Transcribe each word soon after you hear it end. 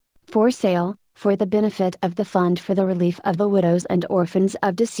For sale, for the benefit of the Fund for the Relief of the Widows and Orphans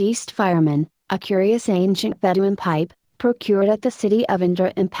of Deceased Firemen, a curious ancient Bedouin pipe, procured at the city of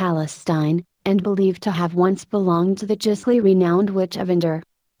Indra in Palestine, and believed to have once belonged to the justly renowned Witch of Endor.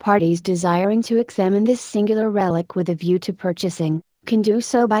 Parties desiring to examine this singular relic with a view to purchasing, can do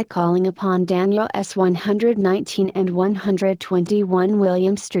so by calling upon Daniel S. 119 and 121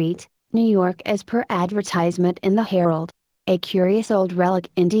 William Street, New York as per advertisement in the Herald. A curious old relic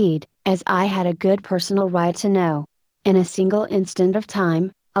indeed, as I had a good personal right to know. In a single instant of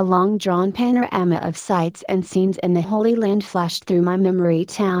time, a long-drawn panorama of sights and scenes in the Holy Land flashed through my memory,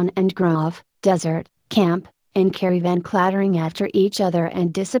 town and grove, desert, camp, and caravan clattering after each other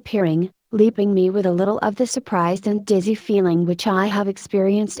and disappearing, leaving me with a little of the surprised and dizzy feeling which I have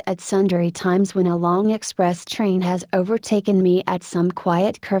experienced at sundry times when a long express train has overtaken me at some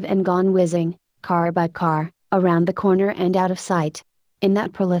quiet curve and gone whizzing, car by car, around the corner and out of sight. In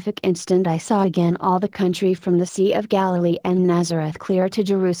that prolific instant I saw again all the country from the Sea of Galilee and Nazareth clear to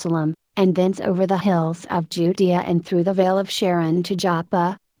Jerusalem, and thence over the hills of Judea and through the Vale of Sharon to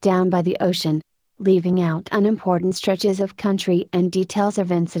Joppa, down by the ocean. Leaving out unimportant stretches of country and details of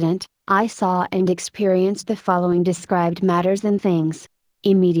incident, I saw and experienced the following described matters and things.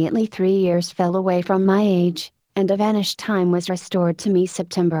 Immediately 3 years fell away from my age, and a vanished time was restored to me.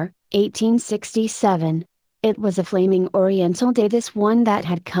 September, 1867. It was a flaming Oriental day, this one that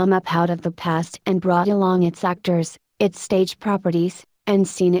had come up out of the past and brought along its actors, its stage properties, and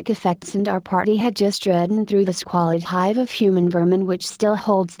scenic effects, and our party had just ridden through the squalid hive of human vermin which still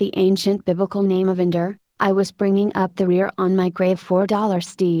holds the ancient biblical name of Endor. I was bringing up the rear on my grave $4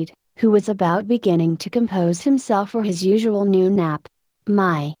 steed, who was about beginning to compose himself for his usual noon nap.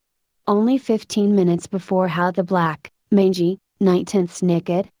 My! Only 15 minutes before, how the black, mangy, 9/10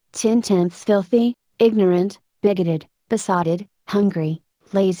 naked, 10/10 filthy, ignorant, bigoted, besotted, hungry,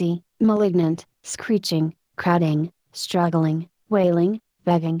 lazy, malignant, screeching, crowding, struggling, wailing,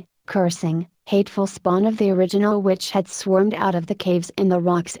 begging, cursing, hateful spawn of the original witch had swarmed out of the caves in the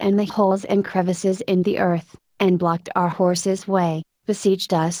rocks and the holes and crevices in the earth, and blocked our horses' way,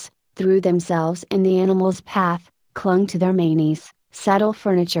 besieged us, threw themselves in the animals' path, clung to their manes, saddle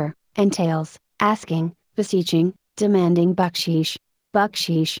furniture, and tails, asking, beseeching, demanding bucksheesh,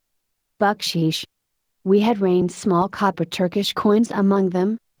 bucksheesh, bucksheesh. We had rained small copper Turkish coins among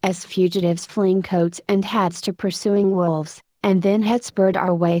them, as fugitives fleeing coats and hats to pursuing wolves, and then had spurred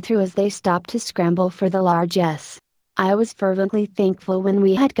our way through as they stopped to scramble for the largesse. I was fervently thankful when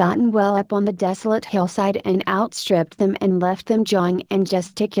we had gotten well up on the desolate hillside and outstripped them and left them jawing and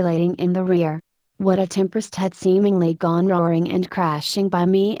gesticulating in the rear. What a tempest had seemingly gone roaring and crashing by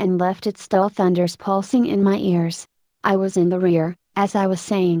me and left its dull thunders pulsing in my ears. I was in the rear, as I was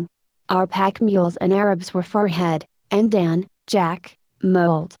saying. Our pack mules and Arabs were far ahead, and Dan, Jack,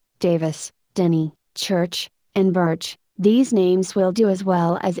 Mould, Davis, Denny, Church, and Birch, these names will do as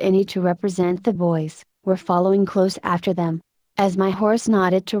well as any to represent the boys, were following close after them. As my horse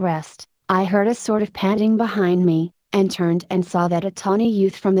nodded to rest, I heard a sort of panting behind me, and turned and saw that a tawny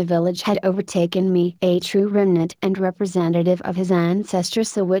youth from the village had overtaken me, a true remnant and representative of his ancestors,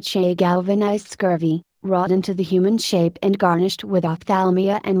 so which a galvanized scurvy, wrought into the human shape and garnished with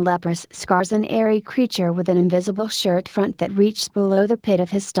ophthalmia and leprous scars, an airy creature with an invisible shirt front that reached below the pit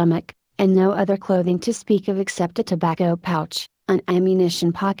of his stomach, and no other clothing to speak of except a tobacco pouch, an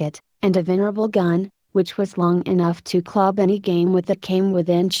ammunition pocket, and a venerable gun, which was long enough to club any game with that came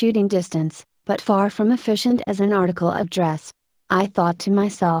within shooting distance, but far from efficient as an article of dress. I thought to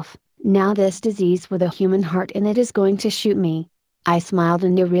myself, now this disease with a human heart in it is going to shoot me. I smiled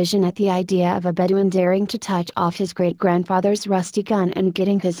in derision at the idea of a Bedouin daring to touch off his great-grandfather's rusty gun and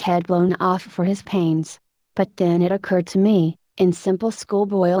getting his head blown off for his pains. But then it occurred to me, in simple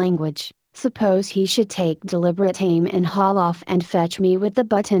schoolboy language, suppose he should take deliberate aim and haul off and fetch me with the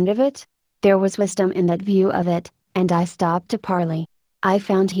butt end of it? There was wisdom in that view of it, and I stopped to parley. I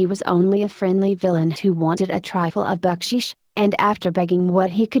found he was only a friendly villain who wanted a trifle of bucksheesh, and after begging what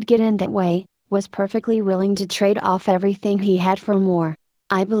he could get in that way, was perfectly willing to trade off everything he had for more.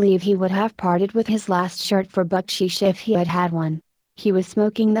 I believe he would have parted with his last shirt for bucksheesh if he had had one. He was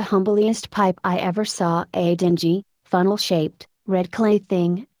smoking the humblest pipe I ever saw, a dingy, funnel-shaped, red clay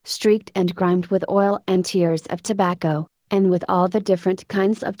thing, streaked and grimed with oil and tears of tobacco, and with all the different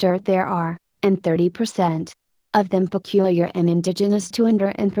kinds of dirt there are, and 30% of them peculiar and indigenous to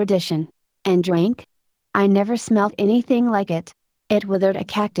Endor and perdition. And drank? I never smelt anything like it. It withered a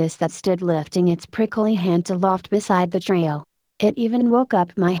cactus that stood lifting its prickly hand aloft beside the trail. It even woke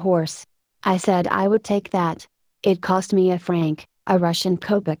up my horse. I said I would take that. It cost me a franc, a Russian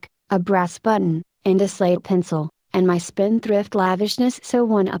kopeck, a brass button, and a slate pencil, and my spendthrift lavishness so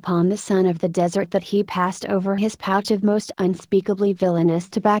won upon the son of the desert that he passed over his pouch of most unspeakably villainous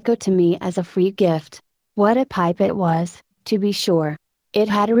tobacco to me as a free gift. What a pipe it was, to be sure! It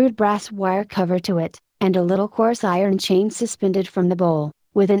had a rude brass wire cover to it, and a little coarse iron chain suspended from the bowl,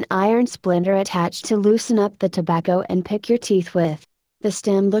 with an iron splinter attached to loosen up the tobacco and pick your teeth with. The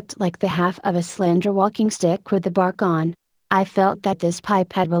stem looked like the half of a slender walking stick with the bark on. I felt that this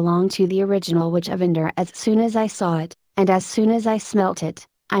pipe had belonged to the original witch of Endor as soon as I saw it, and as soon as I smelt it,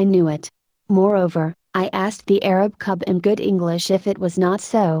 I knew it. Moreover, I asked the Arab cub in good English if it was not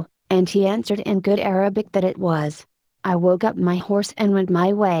so, and he answered in good Arabic that it was. I woke up my horse and went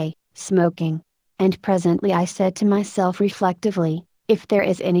my way, smoking. And presently I said to myself reflectively, if there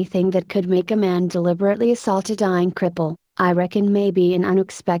is anything that could make a man deliberately assault a dying cripple, I reckon maybe an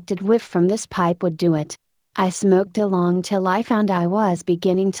unexpected whiff from this pipe would do it. I smoked along till I found I was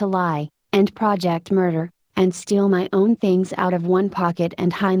beginning to lie, and project murder, and steal my own things out of one pocket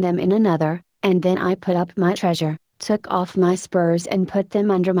and hide them in another, and then I put up my treasure, took off my spurs and put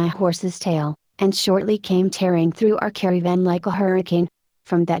them under my horse's tail, and shortly came tearing through our caravan like a hurricane.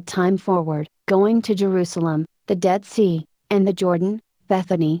 From that time forward, going to Jerusalem, the Dead Sea, and the Jordan,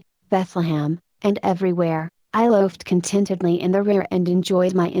 Bethany, Bethlehem, and everywhere, I loafed contentedly in the rear and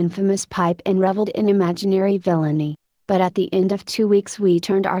enjoyed my infamous pipe and reveled in imaginary villainy. But at the end of 2 weeks we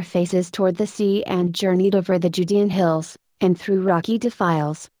turned our faces toward the sea and journeyed over the Judean hills, and through rocky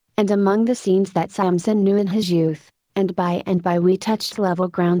defiles, and among the scenes that Samson knew in his youth, and by we touched level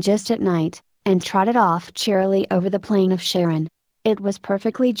ground just at night, and trotted off cheerily over the plain of Sharon. It was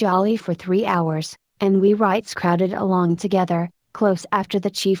perfectly jolly for 3 hours, and we rights crowded along together, close after the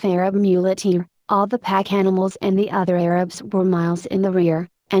chief Arab muleteer. All the pack animals and the other Arabs were miles in the rear,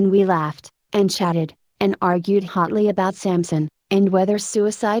 and we laughed, and chatted, and argued hotly about Samson, and whether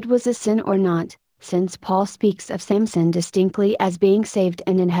suicide was a sin or not, since Paul speaks of Samson distinctly as being saved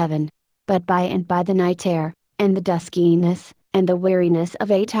and in heaven. But by and by the night air, and the duskiness, and the weariness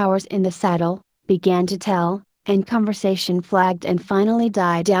of 8 hours in the saddle, began to tell, and conversation flagged and finally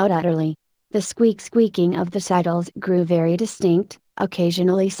died out utterly. The squeaking of the saddles grew very distinct,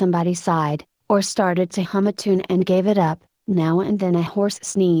 occasionally somebody sighed, or started to hum a tune and gave it up. Now and then a horse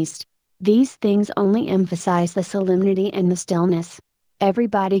sneezed. These things only emphasize the solemnity and the stillness.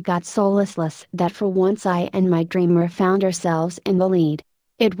 Everybody got so listless that for once I and my dreamer found ourselves in the lead.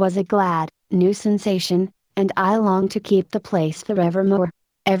 It was a glad, new sensation, and I longed to keep the place forevermore.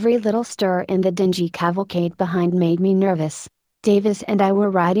 Every little stir in the dingy cavalcade behind made me nervous. Davis and I were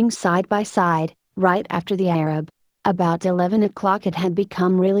riding side by side, right after the Arab. About 11 o'clock it had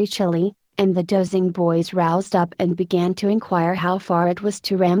become really chilly, and the dozing boys roused up and began to inquire how far it was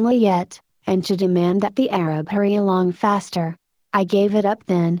to Ramleh yet, and to demand that the Arab hurry along faster. I gave it up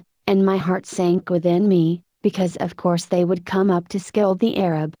then, and my heart sank within me, because of course they would come up to scold the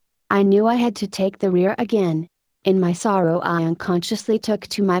Arab. I knew I had to take the rear again. In my sorrow I unconsciously took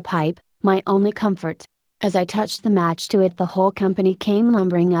to my pipe, my only comfort. As I touched the match to it the whole company came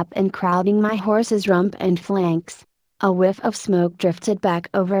lumbering up and crowding my horse's rump and flanks. A whiff of smoke drifted back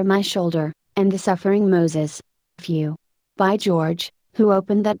over my shoulder, and the suffering Moses. Phew! By George, who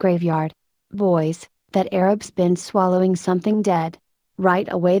opened that graveyard? Boys, that Arab's been swallowing something dead.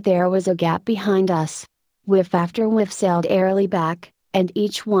 Right away there was a gap behind us. Whiff after whiff sailed airily back, and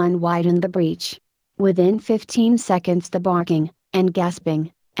each one widened the breach. Within 15 seconds the barking, and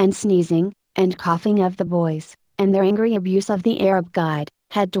gasping, and sneezing, and coughing of the boys, and their angry abuse of the Arab guide,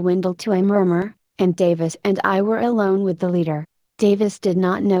 had dwindled to a murmur, and Davis and I were alone with the leader. Davis did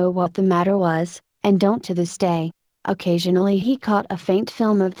not know what the matter was, and don't to this day. Occasionally he caught a faint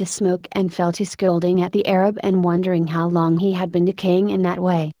film of the smoke and fell to scolding at the Arab and wondering how long he had been decaying in that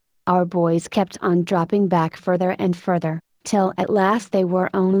way. Our boys kept on dropping back further and further, till at last they were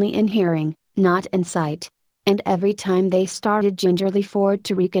only in hearing, not in sight. And every time they started gingerly forward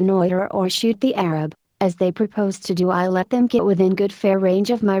to reconnoiter or shoot the Arab, as they proposed to do, I let them get within good fair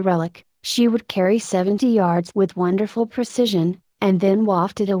range of my relic. She would carry 70 yards with wonderful precision, and then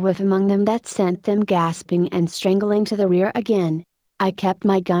wafted a whiff among them that sent them gasping and strangling to the rear again. I kept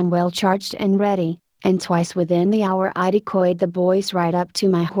my gun well charged and ready, and twice within the hour I decoyed the boys right up to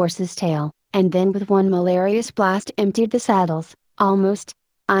my horse's tail, and then with one malarious blast emptied the saddles, almost.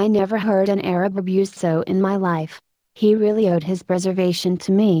 I never heard an Arab abused so in my life. He really owed his preservation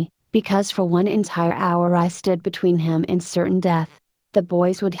to me, because for one entire hour I stood between him and certain death. The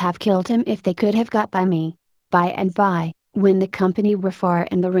boys would have killed him if they could have got by me. By and by, when the company were far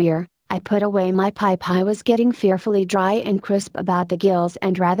in the rear, I put away my pipe. I was getting fearfully dry and crisp about the gills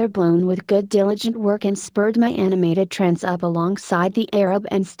and rather blown with good diligent work, and spurred my animated trance up alongside the Arab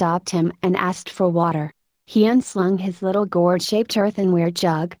and stopped him and asked for water. He unslung his little gourd-shaped earthenware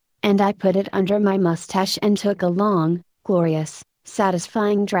jug, and I put it under my mustache and took a long, glorious,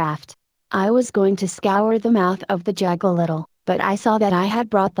 satisfying draught. I was going to scour the mouth of the jug a little, but I saw that I had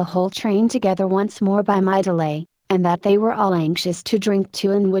brought the whole train together once more by my delay, and that they were all anxious to drink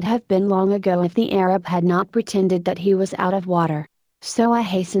too and would have been long ago if the Arab had not pretended that he was out of water. So I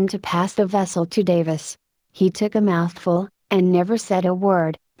hastened to pass the vessel to Davis. He took a mouthful, and never said a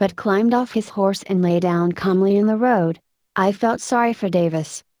word, but climbed off his horse and lay down calmly in the road. I felt sorry for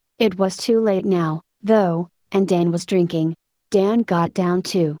Davis. It was too late now, though, and Dan was drinking. Dan got down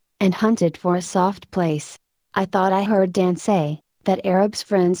too, and hunted for a soft place. I thought I heard Dan say, that Arab's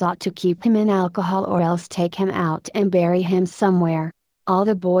friends ought to keep him in alcohol or else take him out and bury him somewhere. All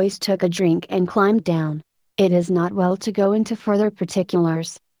the boys took a drink and climbed down. It is not well to go into further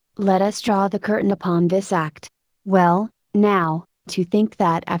particulars. Let us draw the curtain upon this act. Well, now, to think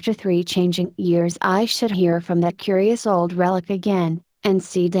that after 3 changing years I should hear from that curious old relic again, and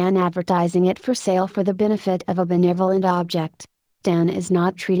see Dan advertising it for sale for the benefit of a benevolent object. Dan is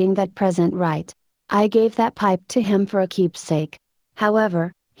not treating that present right. I gave that pipe to him for a keepsake.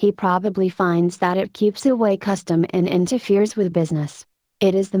 However, he probably finds that it keeps away custom and interferes with business.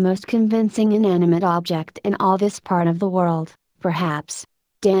 It is the most convincing inanimate object in all this part of the world, perhaps.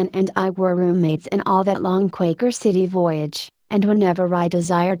 Dan and I were roommates in all that long Quaker City voyage, and whenever I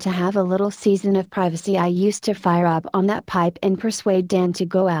desired to have a little season of privacy I used to fire up on that pipe and persuade Dan to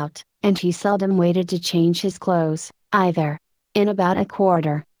go out, and he seldom waited to change his clothes, either. In about a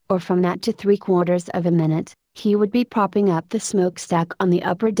quarter, or from that to 3/4 of a minute, he would be propping up the smokestack on the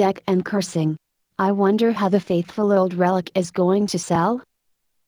upper deck and cursing. I wonder how the faithful old relic is going to sell?